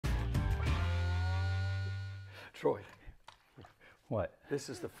Troy, What? this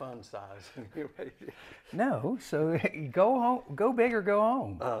is the fun size. No, so go home, go big or go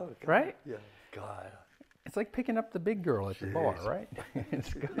home. Oh, okay. Right? Yeah. God. It's like picking up the big girl at the bar, Jeez. right?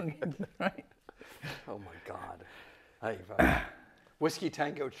 It's going, right? Oh my God. Hey, Whiskey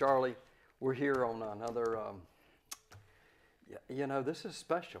Tango Charlie, we're here on another. You know, this is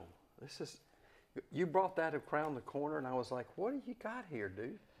special. This is. You brought that around the corner, and I was like, "What do you got here,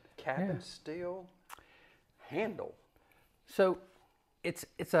 dude? Cabin Still handle." So it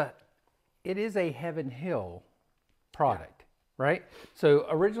is a Heaven Hill product, right? So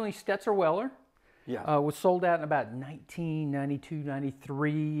originally Stetzer Weller was sold out in about 1992,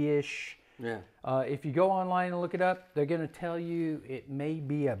 93-ish. Yeah. If you go online and look it up, they're going to tell you it may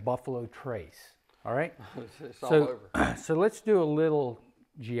be a Buffalo Trace. All right? It's all over. So let's do a little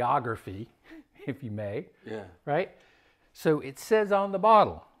geography, if you may. Yeah. Right? So it says on the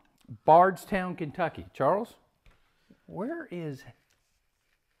bottle, Bardstown, Kentucky. Charles, where is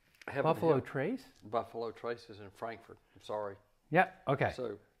Buffalo Trace? Buffalo Trace is in Frankfurt. I'm sorry. Yeah, okay.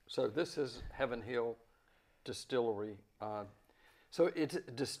 So this is Heaven Hill Distillery. So it's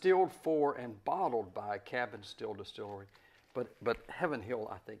distilled for and bottled by Cabin Still Distillery, but Heaven Hill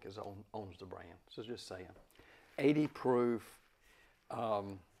I think owns the brand. So just saying, 80 proof.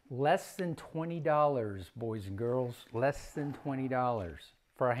 Less than $20, boys and girls. Less than $20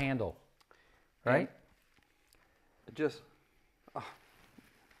 for a handle, right? Just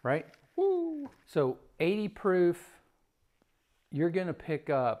right. Woo. So 80 proof. You're going to pick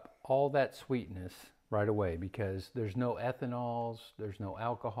up all that sweetness right away because there's no ethanols, there's no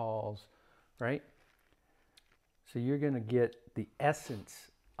alcohols, right? So you're going to get the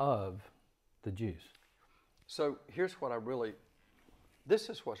essence of the juice. So here's what this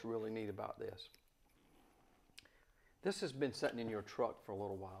is what's really neat about this. This has been sitting in your truck for a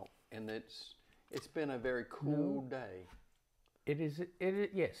little while, and it's been a very cool day.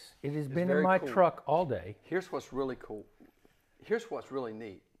 Yes, it has been in my truck all day. Here's what's really cool. Here's what's really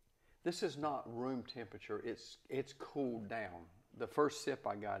neat. This is not room temperature. It's cooled down. The first sip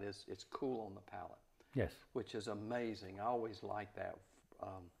I got it's cool on the palate. Yes. Which is amazing. I always like that.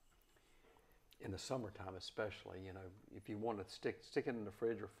 In the summertime especially, you know, if you want to stick it in the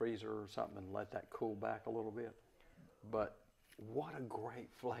fridge or freezer or something and let that cool back a little bit. But what a great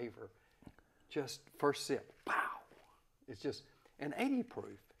flavor. Just first sip, pow. It's just an 80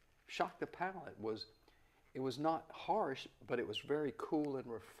 proof. Shocked the palate. It was not harsh, but it was very cool and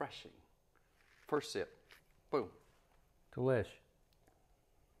refreshing. First sip, boom. Delish.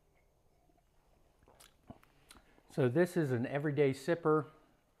 So this is an everyday sipper.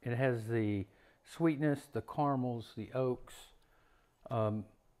 It has the sweetness, the caramels, the oaks.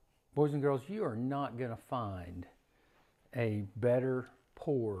 Boys and girls, you are not going to find a better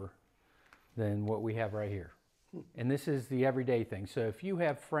pour than what we have right here. And this is the everyday thing. So if you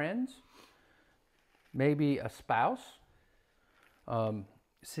have friends, maybe a spouse,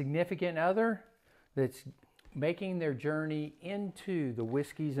 significant other that's making their journey into the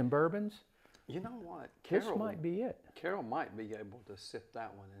whiskeys and bourbons, you know what? This might be it. Carol might be able to sip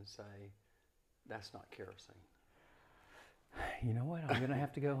that one and say, that's not kerosene. You know what? I'm going to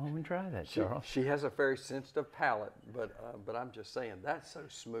have to go home and try that, Charles. She has a very sensitive palate, but I'm just saying, that's so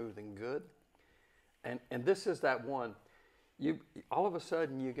smooth and good. And this is that one, all of a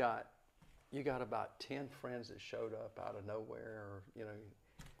sudden you got about 10 friends that showed up out of nowhere, or, you know,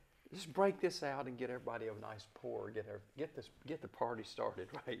 just break this out and get everybody a nice pour, get the party started,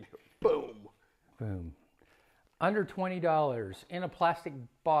 right? Boom. Boom. Under $20 in a plastic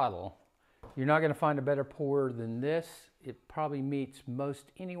bottle. You're not going to find a better pour than this. It probably meets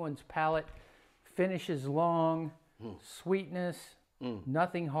most anyone's palate. Finishes long, sweetness,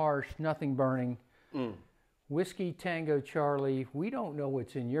 nothing harsh, nothing burning. Whiskey Tango Charlie, we don't know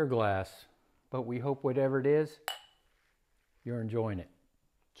what's in your glass, but we hope whatever it is, you're enjoying it.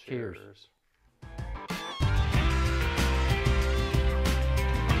 Cheers.